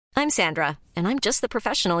I'm Sandra, and I'm just the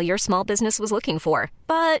professional your small business was looking for.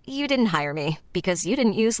 But you didn't hire me because you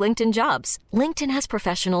didn't use LinkedIn Jobs. LinkedIn has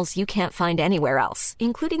professionals you can't find anywhere else,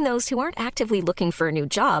 including those who aren't actively looking for a new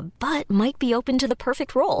job, but might be open to the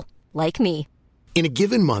perfect role, like me. In a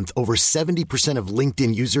given month, over 70% of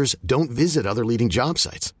LinkedIn users don't visit other leading job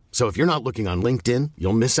sites. So if you're not looking on LinkedIn,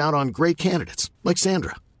 you'll miss out on great candidates like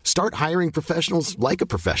Sandra. Start hiring professionals like a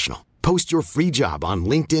professional. Post your free job on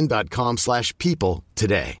linkedin.com/people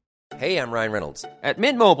today. Hey, I'm Ryan Reynolds. At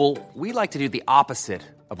Mint Mobile, we like to do the opposite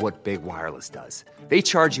of what Big Wireless does. They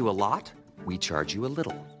charge you a lot, we charge you a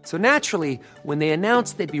little. So naturally, when they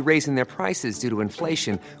announced they'd be raising their prices due to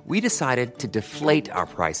inflation, we decided to deflate our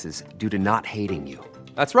prices due to not hating you.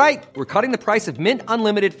 That's right. We're cutting the price of Mint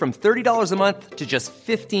Unlimited from $30 a month to just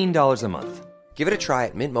 $15 a month. Give it a try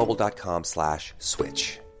at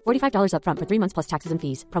mintmobile.com/switch. $45 up front for 3 months plus taxes and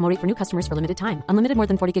fees. Promo rate for new customers for limited time. Unlimited more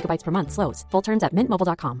than 40 gigabytes per month. Slows full terms at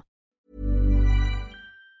mintmobile.com.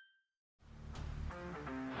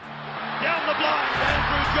 Down the blind,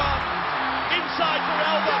 Andrew John. Inside for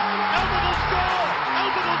Elba. Elba will score.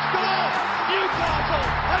 Elba will score. Newcastle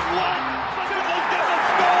have won. Biddle's going to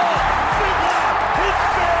score. Fiddler, it's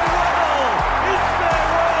farewell. It's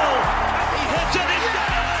farewell. He hits it. He's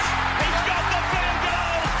got it. He's got the field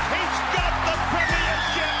goal. He's got the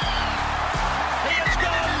premiership. He has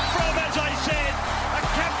gone from, as I said, a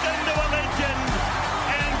captain to a legend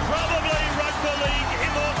and probably rugby league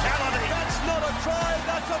immortality. That's not a try.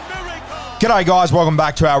 That's a miracle. G'day guys, welcome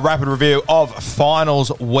back to our rapid review of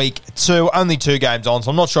Finals Week 2. Only 2 games on, so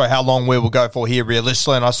I'm not sure how long we will go for here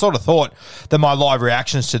realistically, and I sort of thought that my live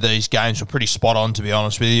reactions to these games were pretty spot on, to be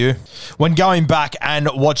honest with you. When going back and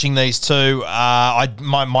watching these two,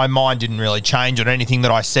 my mind didn't really change on anything that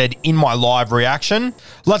I said in my live reaction.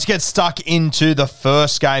 Let's get stuck into the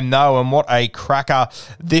first game though, and what a cracker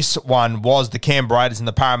this one was. The Canberra Raiders and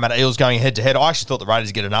the Parramatta Eels going head-to-head. I actually thought the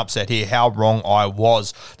Raiders get an upset here. How wrong I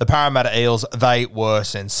was. The Parramatta Eels, they were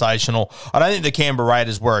sensational. I don't think the Canberra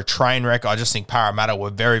Raiders were a train wreck. I just think Parramatta were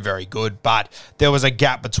very, very good, but there was a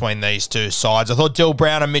gap between these two sides. I thought Dill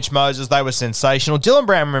Brown and Mitch Moses, they were sensational. Dylan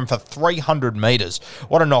Brown ran for 300 metres.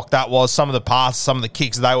 What a knock that was. Some of the passes, some of the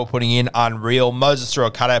kicks they were putting in, unreal. Moses threw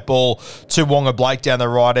a cutout ball to Wonga Blake down the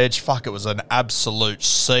right edge. Fuck, it was an absolute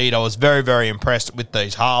seed. I was very, very impressed with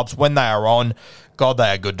these halves. When they are on, God,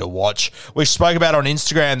 they are good to watch. We spoke about on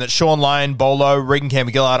Instagram that Sean Lane, Bolo, Regan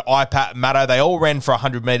Campbell-Gillard, Ipat, Matto, they all ran for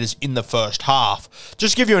 100 metres in the first half.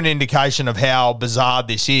 Just give you an indication of how bizarre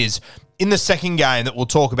this is. In the second game that we'll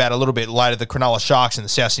talk about a little bit later, the Cronulla Sharks and the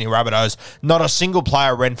South Sydney Rabbitohs, not a single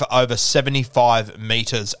player ran for over 75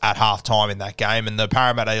 metres at halftime in that game, and the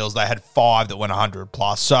Parramatta Eels, they had 5 that went 100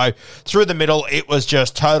 plus. So through the middle, it was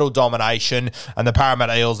just total domination, and the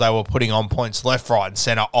Parramatta Eels, they were putting on points left, right and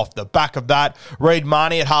centre off the back of that. Reid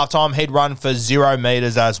Marnie at halftime, he'd run for 0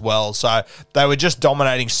 metres as well. So they were just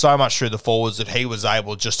dominating so much through the forwards that he was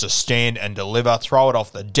able just to stand and deliver, throw it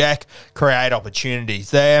off the deck, create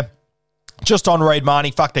opportunities there. Just on Reid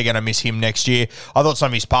Marnie, fuck, they're going to miss him next year. I thought some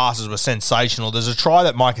of his passes were sensational. There's a try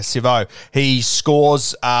that Micah Sivo, he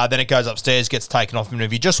scores, then it goes upstairs, gets taken off him. And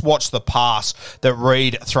if you just watch the pass that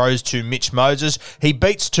Reid throws to Mitch Moses, he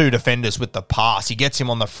beats 2 defenders with the pass. He gets him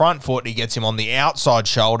on the front foot, he gets him on the outside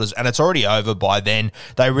shoulders, and it's already over by then.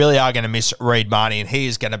 They really are going to miss Reid Marnie, and he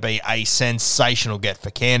is going to be a sensational get for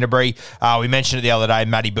Canterbury. We mentioned it the other day,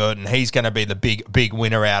 Matty Burton, he's going to be the big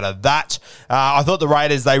winner out of that. I thought the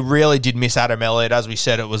Raiders, they really did miss Adam Elliott. As we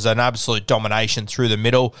said, it was an absolute domination through the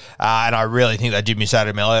middle, and I really think they did miss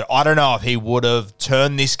Adam Elliott. I don't know if he would have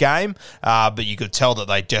turned this game, but you could tell that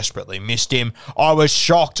they desperately missed him. I was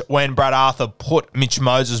shocked when Brad Arthur put Mitch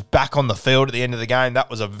Moses back on the field at the end of the game. That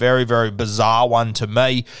was a very, very bizarre one to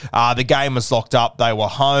me. The game was locked up. They were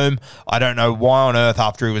home. I don't know why on earth,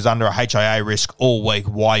 after he was under a HIA risk all week,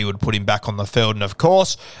 why you would put him back on the field. And of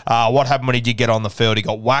course, what happened when he did get on the field? He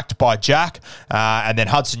got whacked by Jack, and then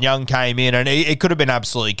Hudson Young came in, and it could have been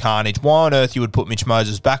absolutely carnage. Why on earth you would put Mitch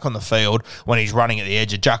Moses back on the field when he's running at the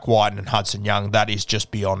edge of Jack White and Hudson Young? That is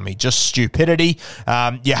just beyond me. Just stupidity.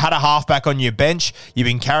 You had a halfback on your bench. You've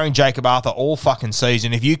been carrying Jacob Arthur all fucking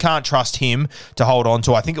season. If you can't trust him to hold on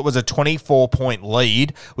to, I think it was a 24-point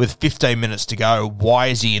lead with 15 minutes to go, why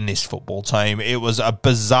is he in this football team? It was a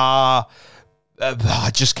bizarre... I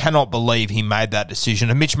just cannot believe he made that decision.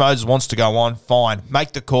 And Mitch Moses wants to go on, fine.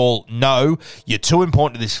 Make the call. No, you're too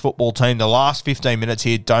important to this football team. The last 15 minutes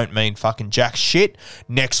here don't mean fucking jack shit.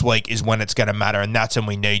 Next week is when it's going to matter, and that's when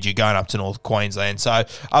we need you going up to North Queensland. So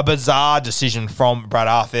a bizarre decision from Brad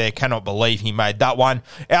Arthur. Cannot believe he made that one.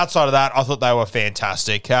 Outside of that, I thought they were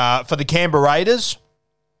fantastic. For the Canberra Raiders,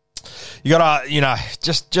 you got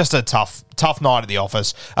just a tough tough night at the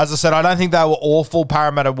office. As I said, I don't think they were awful.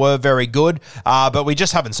 Parramatta were very good, but we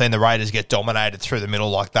just haven't seen the Raiders get dominated through the middle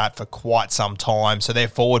like that for quite some time. So their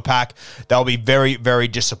forward pack, they'll be very, very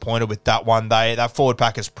disappointed with that one. That forward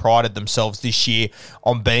pack has prided themselves this year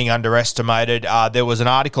on being underestimated. There was an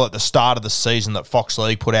article at the start of the season that Fox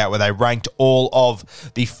League put out where they ranked all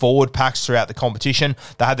of the forward packs throughout the competition.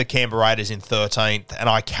 They had the Canberra Raiders in 13th, and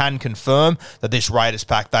I can confirm that this Raiders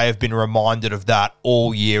pack, they have been reminded of that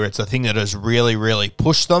all year. It's a thing that has really, really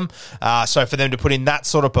pushed them. So for them to put in that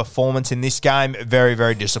sort of performance in this game, very,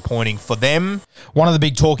 very disappointing for them. One of the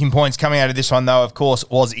big talking points coming out of this one, though, of course,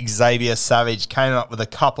 was Xavier Savage. Came up with a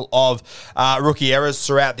couple of rookie errors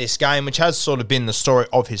throughout this game, which has sort of been the story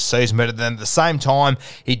of his season. But then at the same time,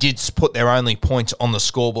 he did put their only points on the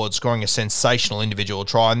scoreboard, scoring a sensational individual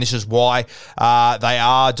try. And this is why they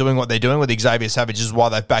are doing what they're doing with Xavier Savage. This is why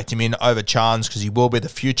they've backed him in over Chance, because he will be the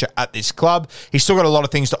future at this club. He's still got a lot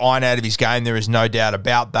of things to iron out of his game. There is no doubt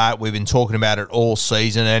about that. We've been talking about it all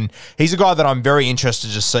season. And he's a guy that I'm very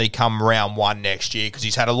interested to see come round one next year, because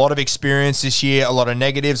he's had a lot of experience this year, a lot of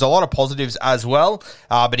negatives, a lot of positives as well.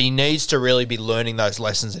 But he needs to really be learning those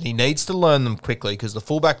lessons, and he needs to learn them quickly, because the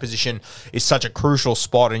fullback position is such a crucial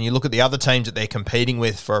spot. And you look at the other teams that they're competing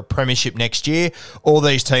with for a premiership next year, all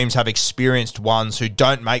these teams have experienced ones who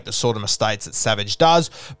don't make the sort of mistakes that Savage does,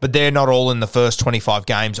 but they're not all in the first 25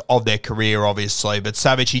 games of their career, obviously. But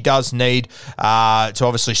Savage, he does need to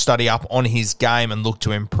obviously study up on his game and look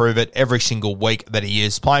to improve it every single week that he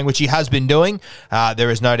is playing, which he has been doing. There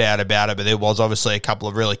is no doubt about it, but there was obviously a couple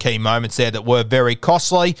of really key moments there that were very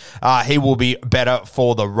costly. He will be better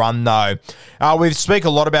for the run, though. We've speak a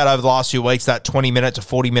lot about over the last few weeks that 20-minute to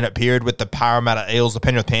 40-minute period with the Parramatta Eels, the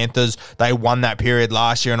Penrith Panthers. They won that period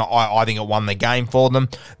last year, and I think it won the game for them.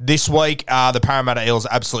 This week, the Parramatta Eels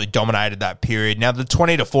absolutely dominated that period. Now, the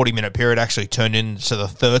 20 to 40-minute period actually turned into the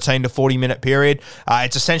 13 to 40-minute period.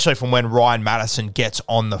 It's essentially from when Ryan Madison gets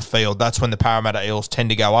on the field. That's when the Parramatta Eels tend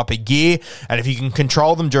to go up a gear, and if you can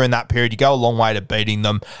control them during that period, you go a long way to beating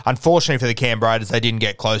them. Unfortunately for the Canberra Raiders, they didn't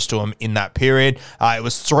get close to them in that period. It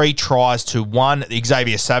was 3 tries to 1.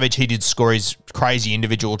 Xavier Savage, he did score his crazy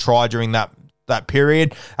individual try during that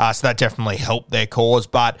period, so that definitely helped their cause.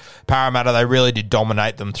 But Parramatta, they really did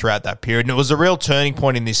dominate them throughout that period, and it was a real turning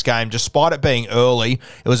point in this game. Despite it being early,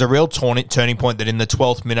 it was a real turning point that in the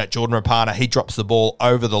 12th minute, Jordan Rapana, he drops the ball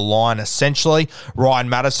over the line, essentially. Ryan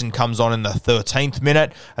Madison comes on in the 13th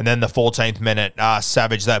minute, and then the 14th minute,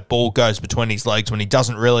 Savage, that ball goes between his legs when he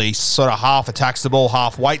doesn't really sort of half attacks the ball,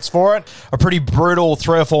 half waits for it. A pretty brutal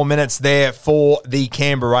 3 or 4 minutes there for the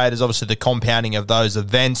Canberra Raiders, obviously the compounding of those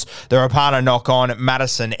events. The Rapana knock on,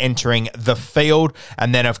 Madison entering the field,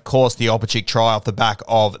 and then of course the Opachik try off the back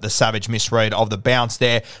of the Savage misread of the bounce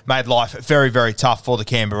there made life very, very tough for the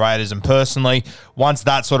Canberra Raiders. And personally, once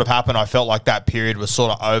that sort of happened, I felt like that period was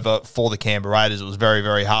sort of over for the Canberra Raiders. It was very,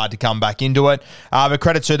 very hard to come back into it. But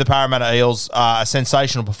credit to the Parramatta Eels, a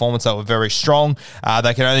sensational performance. They were very strong.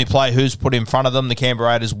 They can only play who's put in front of them. The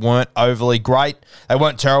Canberra Raiders weren't overly great. They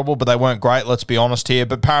weren't terrible, but they weren't great, let's be honest here.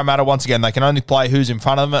 But Parramatta, once again, they can only play who's in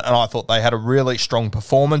front of them, and I thought they had a really strong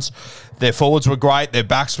performance. Their forwards were great. Their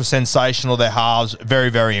backs were sensational. Their halves, very,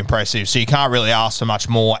 very impressive. So you can't really ask for much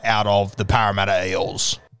more out of the Parramatta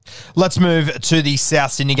Eels. Let's move to the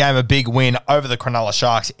South Sydney game. A big win over the Cronulla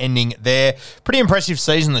Sharks, ending there. Pretty impressive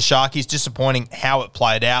season, the Sharkies. Disappointing how it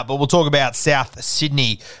played out, but we'll talk about South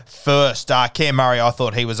Sydney first. Cam Murray, I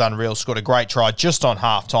thought he was unreal. Scored a great try just on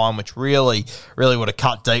halftime, which really, really would have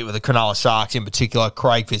cut deep with the Cronulla Sharks, in particular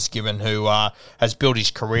Craig Fitzgibbon, who has built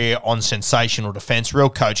his career on sensational defence. Real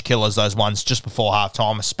coach killers, those ones just before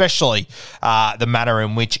halftime, especially the manner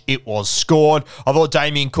in which it was scored. I thought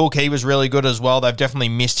Damien Cook, he was really good as well. They've definitely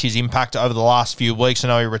missed his impact over the last few weeks. I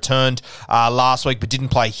know he returned last week, but didn't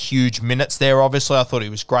play huge minutes there, obviously. I thought he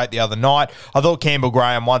was great the other night. I thought Campbell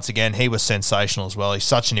Graham, once again, he was sensational as well. He's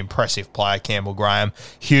such an impressive player, Campbell Graham.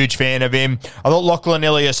 Huge fan of him. I thought Lachlan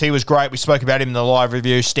Ilias, he was great. We spoke about him in the live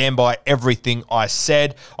review. Stand by everything I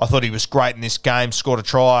said. I thought he was great in this game. Scored a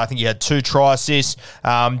try. I think he had 2 try assists.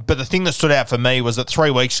 But the thing that stood out for me was that 3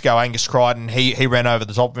 weeks ago, Angus Crichton, he ran over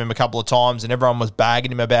the top of him a couple of times, and everyone was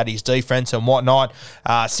bagging him about his defence and whatnot.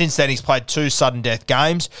 Since then, he's played 2 sudden death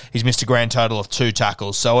games. He's missed a grand total of 2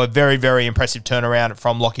 tackles. So a very, very impressive turnaround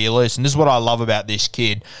from Lachie Ilias. And this is what I love about this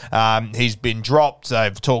kid. He's been dropped.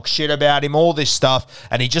 They've talked shit about him, all this stuff,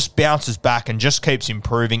 and he just bounces back and just keeps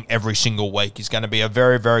improving every single week. He's going to be a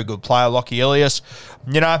very, very good player, Lachie Ilias.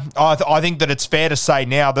 You know, I think that it's fair to say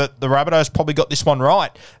now that the Rabbitohs probably got this one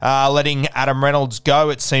right. Letting Adam Reynolds go,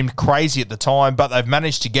 it seemed crazy at the time, but they've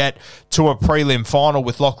managed to get to a prelim final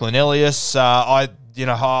with Lachlan Ilias.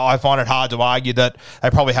 I find it hard to argue that they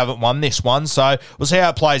probably haven't won this one. So we'll see how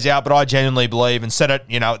it plays out, but I genuinely believe and said it,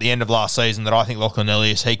 at the end of last season that I think Lachlan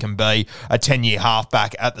Ilias, he can be a 10-year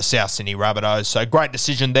halfback at the South Sydney Rabbitohs. So great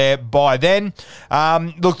decision there by then.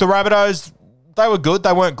 Look, the Rabbitohs, they were good.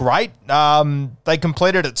 They weren't great. They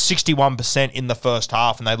completed at 61% in the first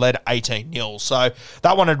half and they led 18-0. So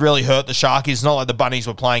that one had really hurt the Sharkies. It's not like the Bunnies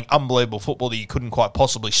were playing unbelievable football that you couldn't quite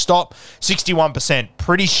possibly stop. 61%,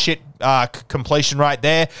 pretty shit completion rate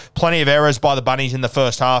there. Plenty of errors by the Bunnies in the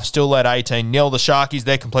first half. Still led 18-0. The Sharkies,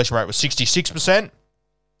 their completion rate was 66%.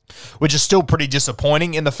 Which is still pretty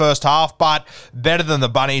disappointing in the first half, but better than the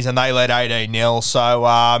Bunnies, and they led 18-0. So,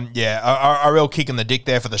 a real kick in the dick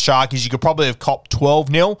there for the Sharkies. You could probably have copped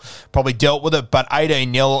 12-0, probably dealt with it, but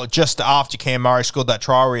 18-0 just after Cam Murray scored that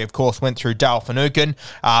try where he, of course, went through Dale Finucane.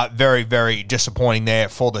 Very, very disappointing there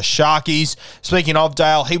for the Sharkies. Speaking of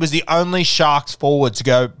Dale, he was the only Sharks forward to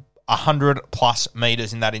go 100-plus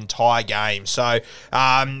metres in that entire game. So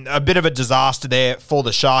a bit of a disaster there for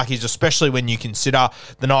the Sharkies, especially when you consider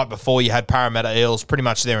the night before you had Parramatta Eels. Pretty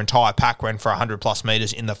much their entire pack went for 100-plus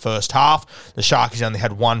metres in the first half. The Sharkies only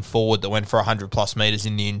had one forward that went for 100-plus metres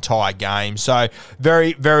in the entire game. So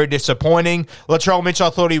very, very disappointing. Latrell Mitchell,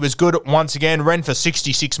 I thought he was good once again. Ran for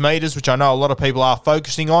 66 metres, which I know a lot of people are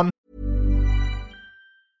focusing on.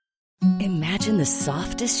 Imagine the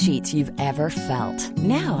softest sheets you've ever felt.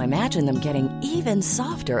 Now imagine them getting even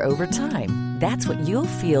softer over time. That's what you'll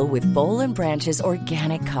feel with Boll & Branch's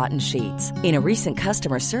organic cotton sheets. In a recent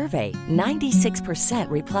customer survey, 96%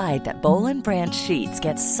 replied that Boll & Branch sheets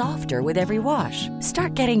get softer with every wash.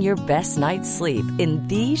 Start getting your best night's sleep in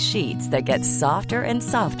these sheets that get softer and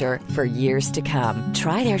softer for years to come.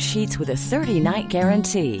 Try their sheets with a 30-night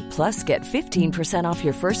guarantee. Plus, get 15% off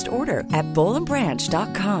your first order at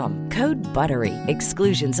bollandbranch.com. Code BUTTERY.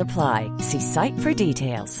 Exclusions apply. See site for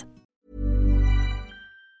details.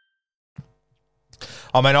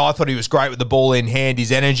 I thought he was great with the ball in hand.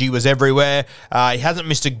 His energy was everywhere. He hasn't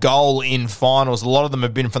missed a goal in finals. A lot of them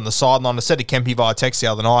have been from the sideline. I said to Kempy via text the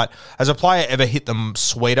other night, has a player ever hit them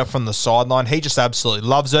sweeter from the sideline? He just absolutely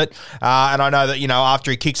loves it. And I know that,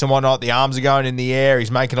 after he kicks and whatnot, the arms are going in the air.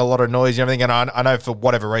 He's making a lot of noise and everything. And I know for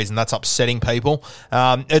whatever reason, that's upsetting people.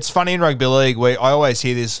 It's funny in rugby league where I always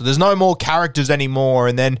hear this, there's no more characters anymore.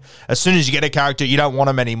 And then as soon as you get a character, you don't want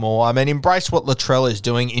him anymore. Embrace what Latrell is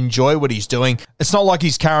doing. Enjoy what he's doing. It's not like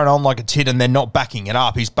he's carrying on like a tit and then not backing it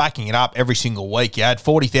up. He's backing it up every single week. You had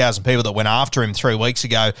 40,000 people that went after him 3 weeks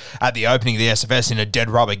ago at the opening of the SFS in a dead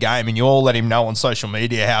rubber game, and you all let him know on social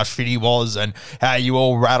media how shit he was and how you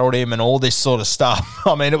all rattled him and all this sort of stuff.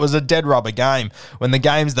 It was a dead rubber game. When the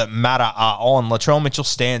games that matter are on, Latrell Mitchell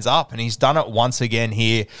stands up, and he's done it once again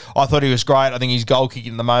here. I thought he was great. I think his goal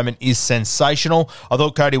kicking at the moment is sensational. I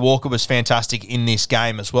thought Cody Walker was fantastic in this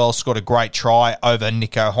game as well. Scored a great try over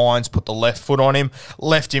Nico Hines, put the left foot on him,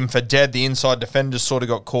 left him for dead. The inside defenders sort of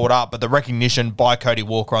got caught up, but the recognition by Cody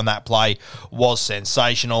Walker on that play was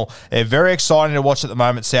sensational. They're very exciting to watch at the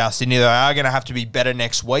moment, South Sydney. They are going to have to be better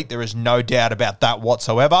next week. There is no doubt about that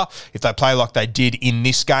whatsoever. If they play like they did in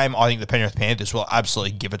this game, I think the Penrith Panthers will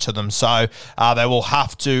absolutely give it to them. So they will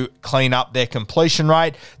have to clean up their completion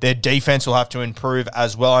rate. Their defense will have to improve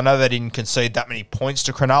as well. I know they didn't concede that many points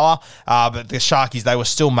to Cronulla, but the Sharkies, they were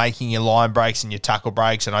still making your line breaks and your tackle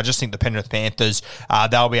breaks, and I just think the Penrith Panthers,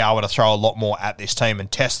 they'll be able to throw a lot more at this team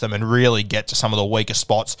and test them and really get to some of the weaker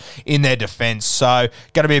spots in their defence. So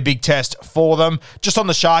going to be a big test for them. Just on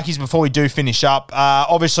the Sharkies before we do finish up,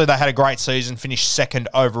 obviously they had a great season, finished second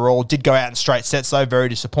overall, did go out in straight sets though, very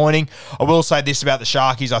disappointing. I will say this about the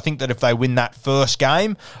Sharkies, I think that if they win that first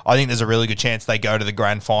game, I think there's a really good chance they go to the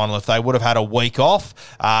grand final. If they would have had a week off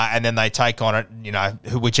and then they take on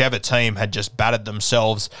it, whichever team had just battered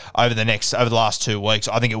themselves over the last 2 weeks,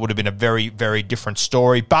 I think it would have been a very, very different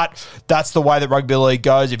story. But that's the way that rugby league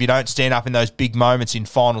goes. If you don't stand up in those big moments in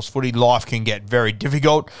finals footy, life can get very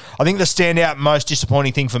difficult. I think the standout, most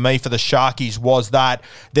disappointing thing for me for the Sharkies was that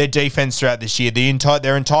their defense throughout this year,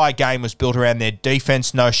 their entire game was built around their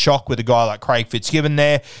defense. No shock with a guy like Craig Fitzgibbon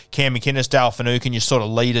there, Cam McInnes, Dale Finucane, your sort of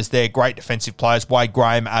leaders there, great defensive players, Wade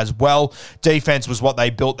Graham as well. Defense was what they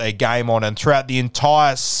built their game on, and throughout the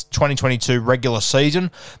entire 2022 regular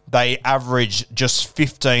season, they averaged just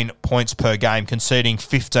 15 points per game, conceding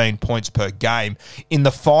 15 points per game. In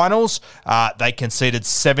the finals, they conceded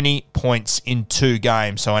 70 points in 2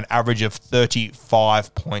 games, so an average of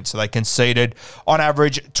 35 points. So they conceded, on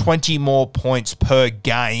average, 20 more points per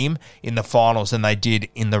game in the finals than they did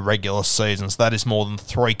in the regular season. So that is more than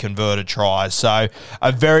 3 converted tries. So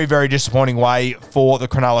a very, very disappointing way for the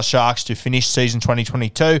Cronulla Sharks to finish season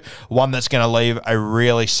 2022, one that's going to leave a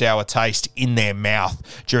really sour taste in their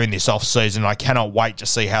mouth during during this offseason. I cannot wait to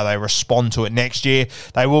see how they respond to it next year.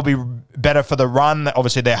 They will be better for the run.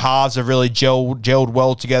 Obviously, their halves have really gelled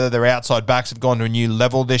well together. Their outside backs have gone to a new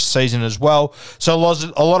level this season as well. So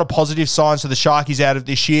a lot of positive signs for the Sharkies out of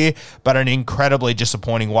this year, but an incredibly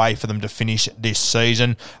disappointing way for them to finish this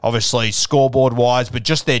season. Obviously, scoreboard-wise, but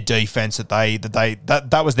just their defense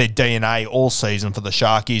that was their DNA all season for the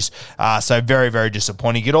Sharkies. So very, very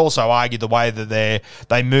disappointing. You could also argue the way that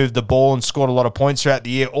they moved the ball and scored a lot of points throughout the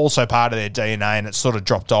year, also part of their DNA, and it sort of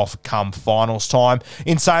dropped off come finals time.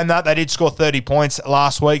 In saying that, they did score 30 points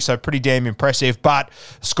last week, so pretty damn impressive, but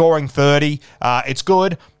scoring 30, it's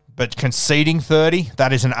good. But conceding 30,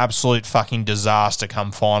 that is an absolute fucking disaster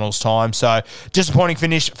come finals time. So disappointing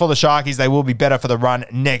finish for the Sharkies. They will be better for the run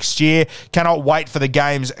next year. Cannot wait for the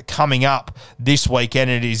games coming up this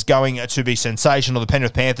weekend. It is going to be sensational. The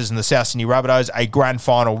Penrith Panthers and the South Sydney Rabbitohs, a grand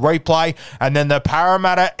final replay. And then the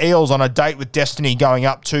Parramatta Eels on a date with destiny going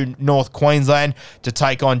up to North Queensland to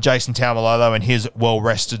take on Jason Taumalolo and his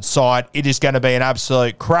well-rested side. It is going to be an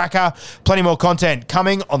absolute cracker. Plenty more content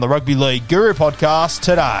coming on the Rugby League Guru podcast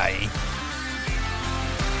today.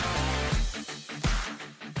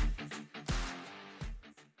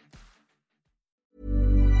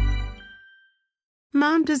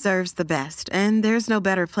 Mom deserves the best, and there's no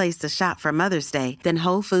better place to shop for Mother's Day than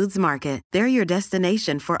Whole Foods Market. They're your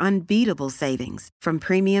destination for unbeatable savings, from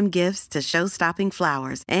premium gifts to show-stopping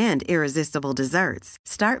flowers and irresistible desserts.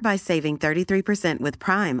 Start by saving 33% with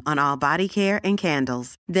Prime on all body care and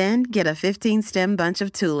candles. Then get a 15-stem bunch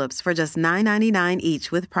of tulips for just $9.99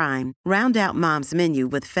 each with Prime. Round out Mom's menu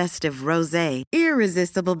with festive rosé,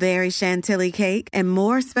 irresistible berry chantilly cake, and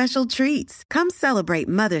more special treats. Come celebrate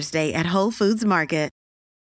Mother's Day at Whole Foods Market.